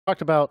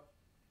Talked about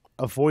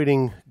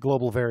avoiding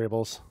global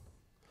variables.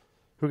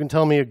 Who can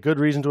tell me a good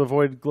reason to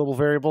avoid global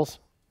variables?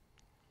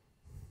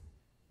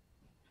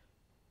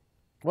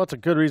 What's a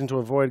good reason to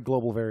avoid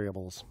global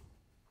variables?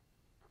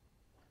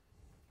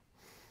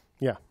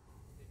 Yeah.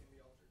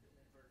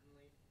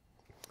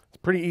 It's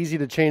pretty easy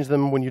to change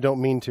them when you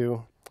don't mean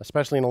to,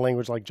 especially in a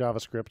language like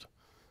JavaScript.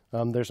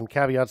 There's some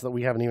caveats that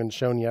we haven't even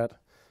shown yet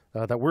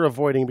that we're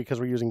avoiding because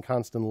we're using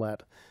constant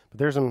let. But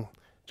there's some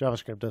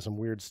JavaScript does some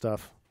weird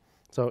stuff.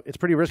 So it's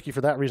pretty risky for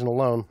that reason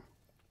alone.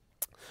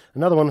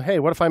 Another one, hey,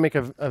 what if I make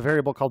a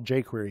variable called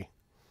jQuery?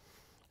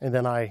 And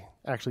then I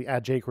actually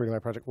add jQuery to my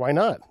project. Why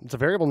not? It's a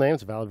variable name.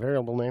 It's a valid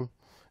variable name.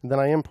 And then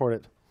I import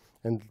it.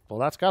 And, well,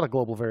 that's got a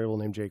global variable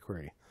named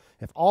jQuery.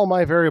 If all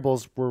my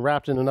variables were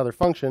wrapped in another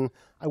function,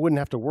 I wouldn't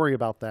have to worry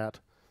about that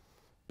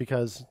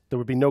because there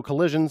would be no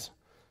collisions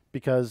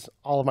because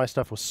all of my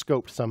stuff was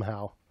scoped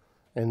somehow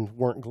and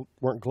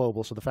weren't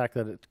global. So the fact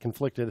that it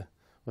conflicted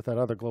with that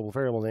other global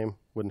variable name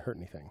wouldn't hurt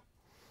anything.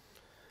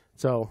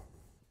 So,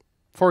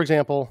 for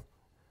example,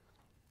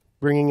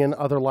 bringing in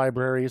other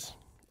libraries,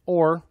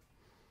 or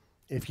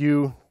if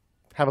you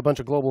have a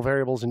bunch of global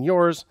variables in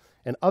yours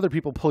and other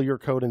people pull your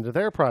code into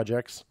their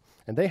projects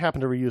and they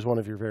happen to reuse one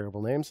of your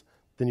variable names,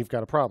 then you've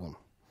got a problem.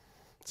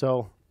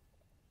 So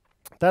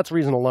that's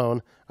reason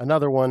alone.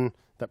 Another one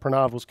that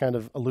Pranav was kind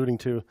of alluding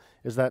to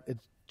is that it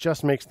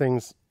just makes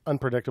things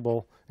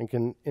unpredictable and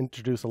can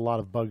introduce a lot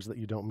of bugs that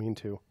you don't mean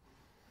to.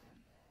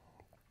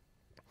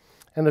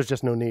 And there's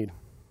just no need.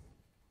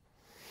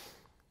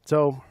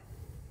 So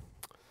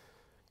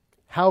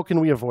how can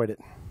we avoid it?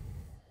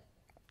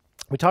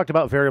 We talked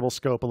about variable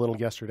scope a little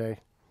yesterday.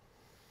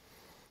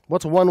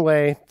 What's one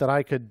way that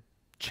I could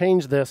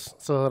change this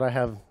so that I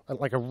have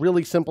like a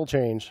really simple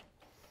change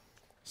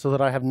so that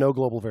I have no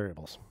global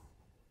variables?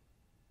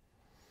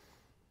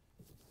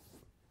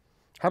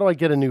 How do I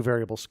get a new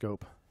variable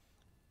scope?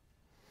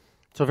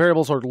 So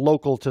variables are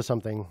local to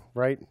something,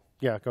 right?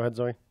 Yeah, go ahead,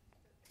 Zoe.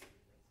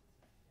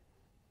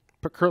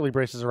 Put curly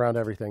braces around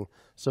everything.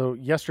 So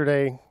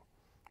yesterday,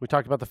 we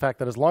talked about the fact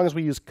that as long as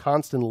we use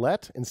const and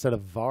let instead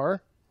of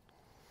var,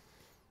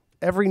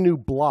 every new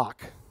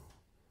block,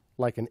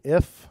 like an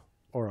if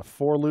or a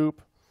for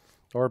loop,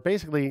 or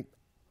basically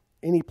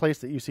any place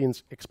that you see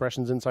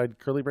expressions inside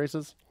curly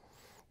braces,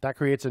 that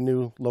creates a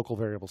new local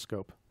variable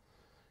scope.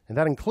 And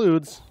that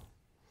includes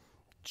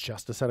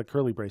just a set of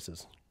curly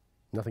braces,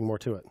 nothing more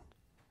to it.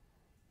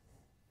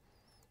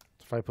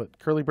 If I put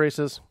curly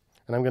braces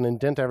and I'm going to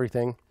indent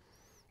everything,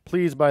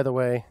 please, by the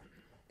way,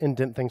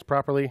 indent things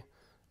properly.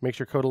 Makes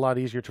your code a lot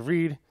easier to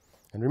read.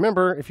 And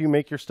remember, if you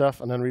make your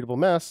stuff an unreadable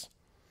mess,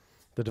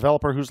 the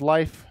developer whose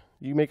life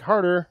you make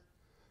harder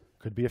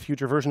could be a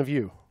future version of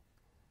you.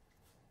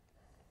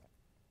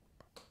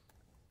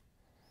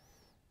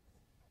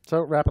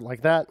 So wrap it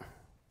like that.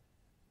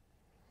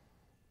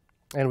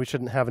 And we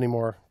shouldn't have any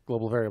more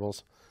global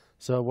variables.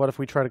 So what if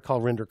we try to call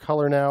render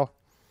color now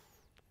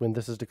when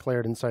this is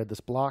declared inside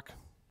this block?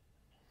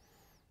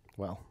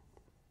 Well,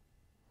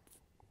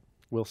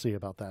 we'll see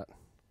about that.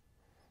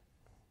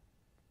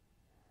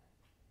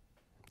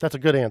 That's a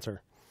good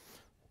answer,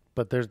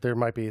 but there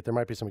might be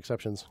some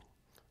exceptions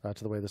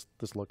to the way this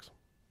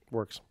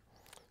works.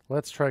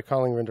 Let's try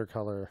calling render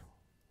color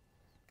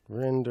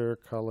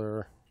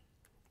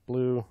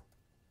blue.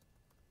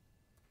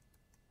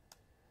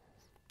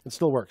 It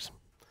still works.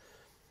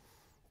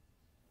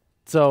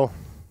 So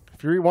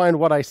if you rewind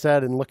what I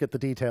said and look at the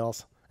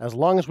details, as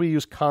long as we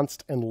use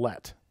const and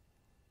let,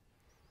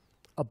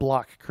 a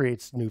block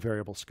creates new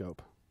variable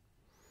scope.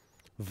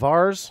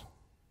 Vars,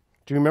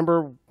 do you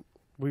remember?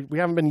 We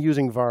haven't been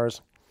using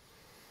vars,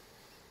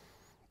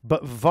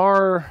 but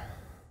var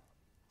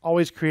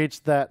always creates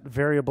that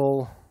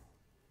variable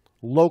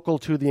local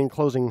to the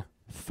enclosing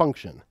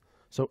function.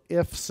 So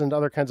ifs and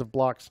other kinds of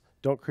blocks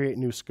don't create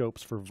new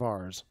scopes for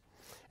vars.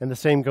 And the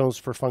same goes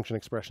for function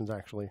expressions,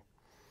 actually.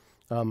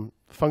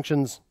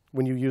 Functions,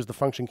 when you use the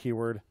function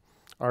keyword,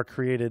 are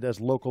created as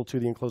local to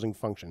the enclosing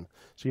function.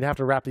 So you'd have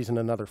to wrap these in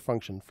another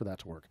function for that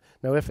to work.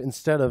 Now, if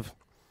instead of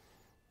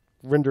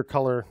render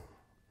color,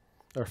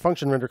 or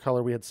function render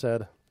color, we had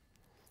said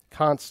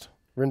const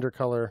render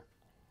color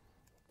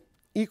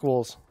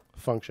equals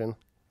function,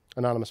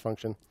 anonymous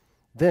function,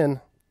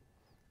 then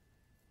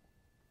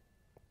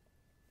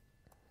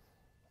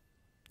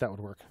that would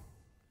work.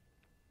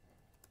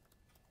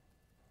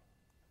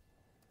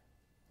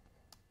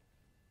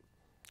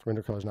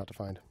 Render color is not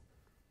defined.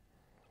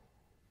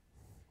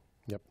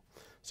 Yep.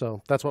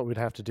 So that's what we'd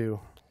have to do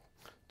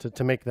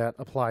to make that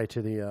apply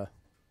to the,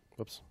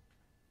 whoops,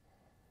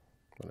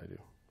 what did I do?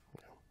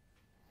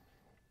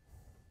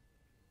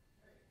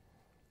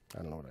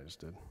 I don't know what I just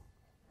did.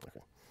 Okay.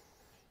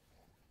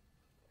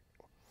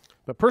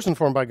 But person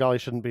form, by golly,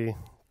 shouldn't be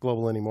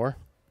global anymore.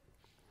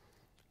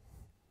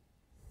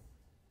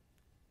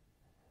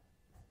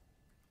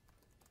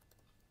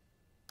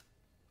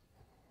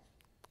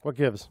 What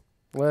gives?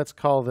 Let's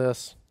call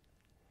this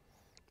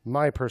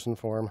my person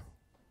form.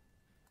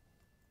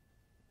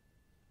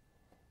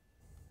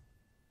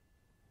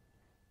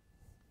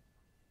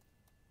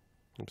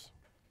 Oops.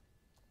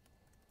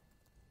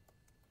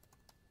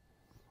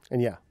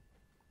 And yeah,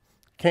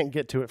 can't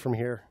get to it from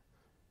here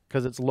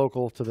because it's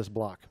local to this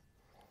block.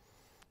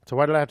 So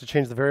why did I have to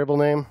change the variable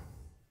name?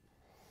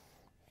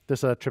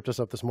 This tripped us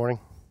up this morning.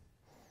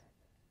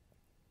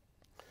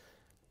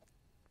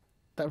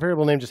 That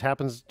variable name just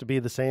happens to be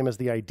the same as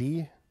the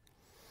ID.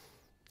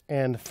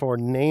 And for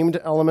named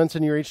elements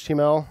in your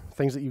HTML,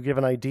 things that you give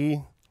an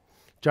ID,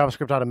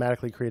 JavaScript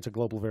automatically creates a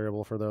global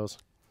variable for those.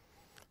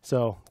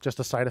 So just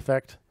a side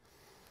effect.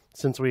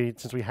 Since we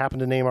happen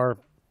to name our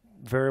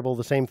variable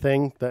the same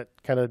thing, that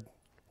kind of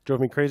drove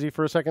me crazy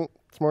for a second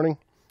this morning.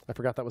 I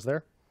forgot that was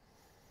there.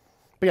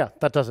 But yeah,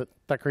 that does it.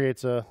 That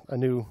creates a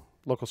new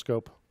local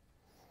scope,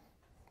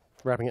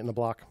 wrapping it in the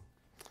block.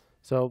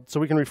 So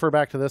we can refer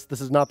back to this.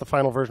 This is not the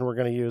final version we're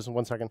going to use in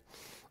 1 second.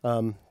 But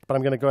I'm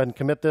going to go ahead and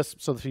commit this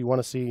so that if you want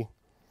to see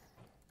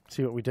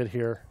what we did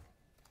here,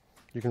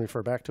 you can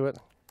refer back to it.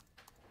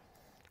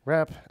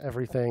 Wrap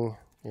everything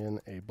in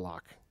a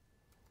block.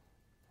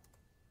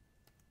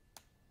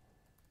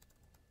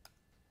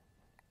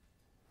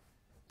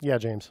 Yeah,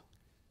 James.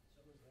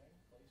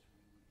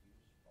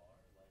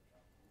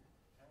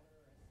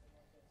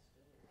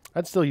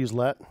 I'd still use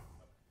let.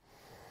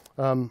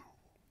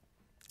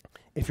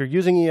 If you're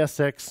using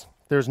ES6,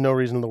 there's no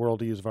reason in the world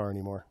to use var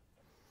anymore.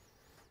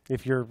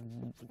 If you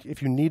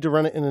need to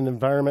run it in an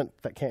environment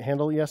that can't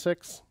handle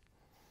ES6,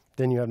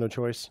 then you have no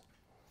choice.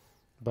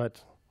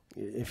 But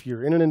if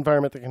you're in an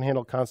environment that can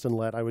handle constant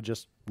let, I would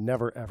just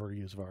never ever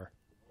use var.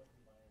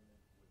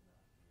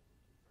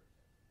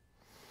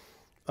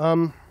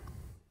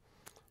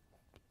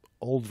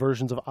 Old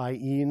versions of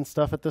IE and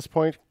stuff at this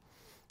point,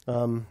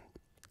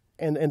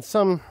 and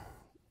some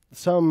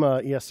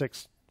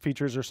ES6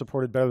 features are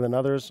supported better than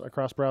others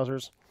across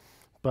browsers,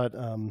 but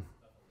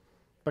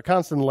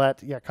constant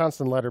let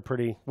are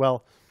pretty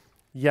well.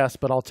 Yes,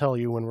 but I'll tell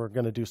you when we're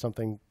going to do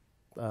something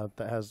that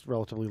has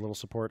relatively little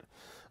support.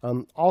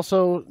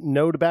 Also,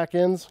 Node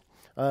backends.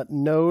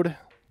 Node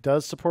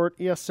does support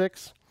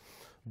ES6,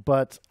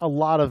 but a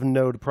lot of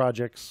Node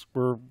projects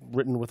were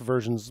written with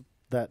versions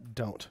that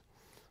don't.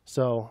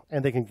 So,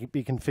 and they can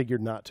be configured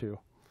not to.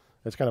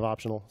 It's kind of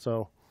optional.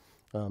 So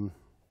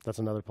that's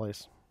another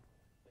place.